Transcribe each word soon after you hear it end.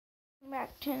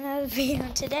back to another video.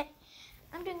 Today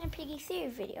I'm doing a piggy theory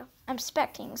video. I'm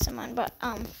expecting someone, but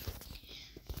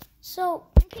so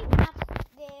in piggy maps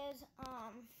there's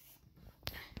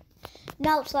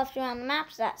notes left around the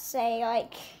maps that say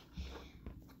like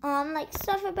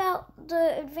stuff about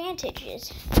the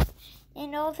advantages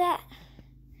and all that.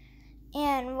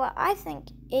 And what I think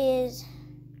is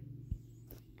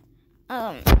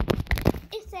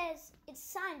it says it's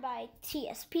signed by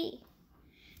T.S.P.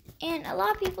 And a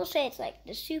lot of people say it's like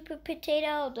the super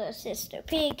potato, the sister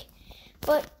pig,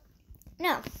 but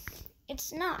no,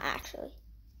 it's not actually.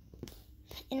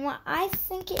 And what I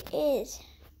think it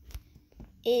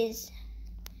is,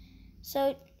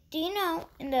 so do you know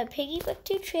in the Piggy Book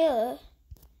 2 trailer,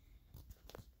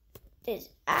 there's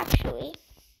actually,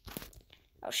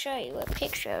 I'll show you a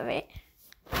picture of it,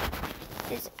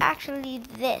 there's actually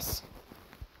this,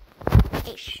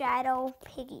 a shadow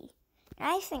piggy.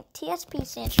 I think T.S.P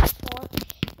stands for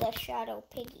the shadow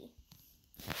piggy.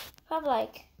 Probably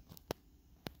like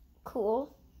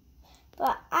cool,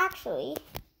 but actually,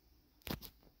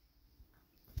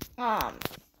 do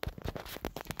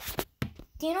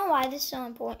you know why this is so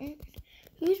important?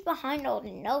 Who's behind all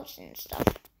the notes and stuff?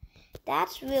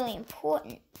 That's really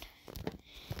important.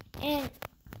 And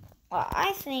what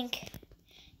I think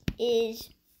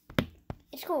is,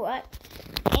 it's cool, right?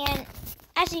 And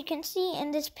as you can see in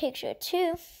this picture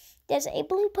too, there's a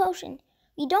blue potion.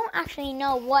 We don't actually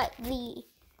know what the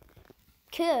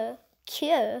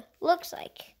cure looks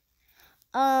like.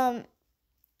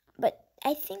 But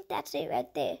I think that's it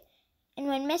right there. And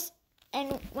when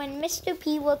Mr.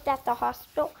 P worked at the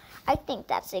hospital, I think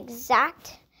that's the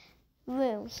exact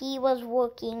room he was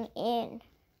working in.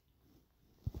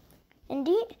 And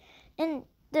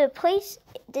the place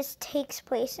this takes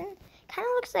place in kind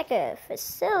of looks like a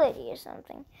facility or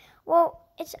something. Well,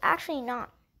 it's actually not.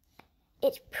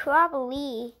 It's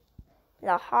probably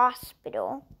the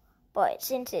hospital, but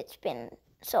since it's been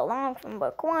so long from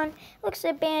book 1, it looks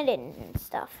abandoned and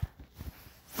stuff.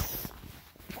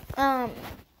 So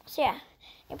yeah,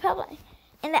 you probably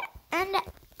and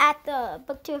at the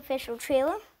book 2 official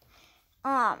trailer,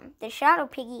 the shadow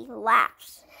piggy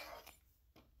laughs.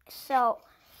 So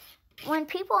when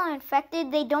people are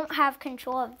infected, they don't have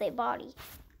control of their body.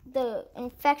 The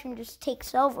infection just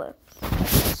takes over.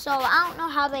 So I don't know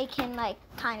how they can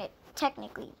kind of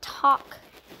technically talk.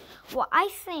 Well, I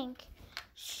think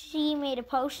she made a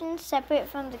potion separate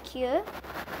from the cure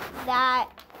that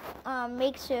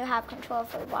makes her have control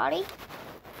of her body.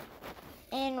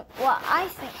 And what I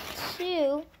think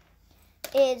too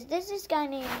is this guy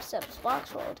named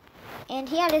Boxwold, and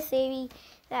he had a theory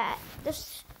that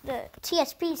the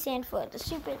T.S.P stands for the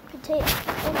super potato.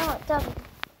 Well, no, it doesn't.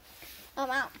 I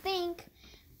don't think,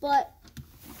 but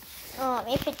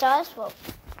if it does, well,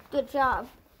 good job,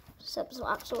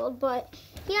 Boxwold. But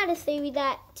he had a theory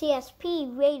that T.S.P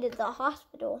raided the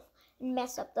hospital and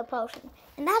messed up the potion,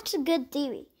 and that's a good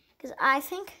theory because I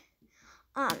think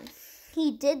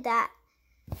he did that.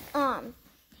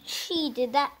 She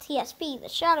did that. T.S.P, the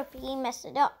shadow piggy, messed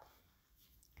it up.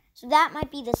 So that might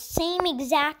be the same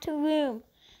exact room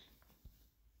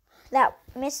that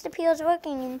Mr. P was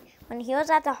working in when he was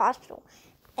at the hospital.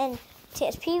 And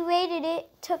T.S.P raided it,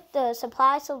 took the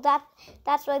supplies, so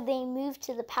that's why they moved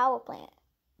to the power plant.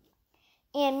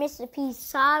 And Mr. P's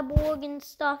cyborg and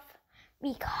stuff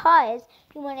because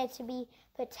he wanted to be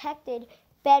protected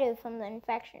better from the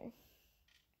infection.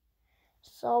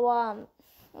 So,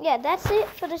 yeah, that's it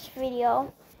for this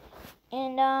video.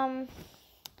 And,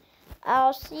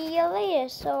 I'll see you later,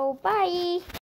 so bye!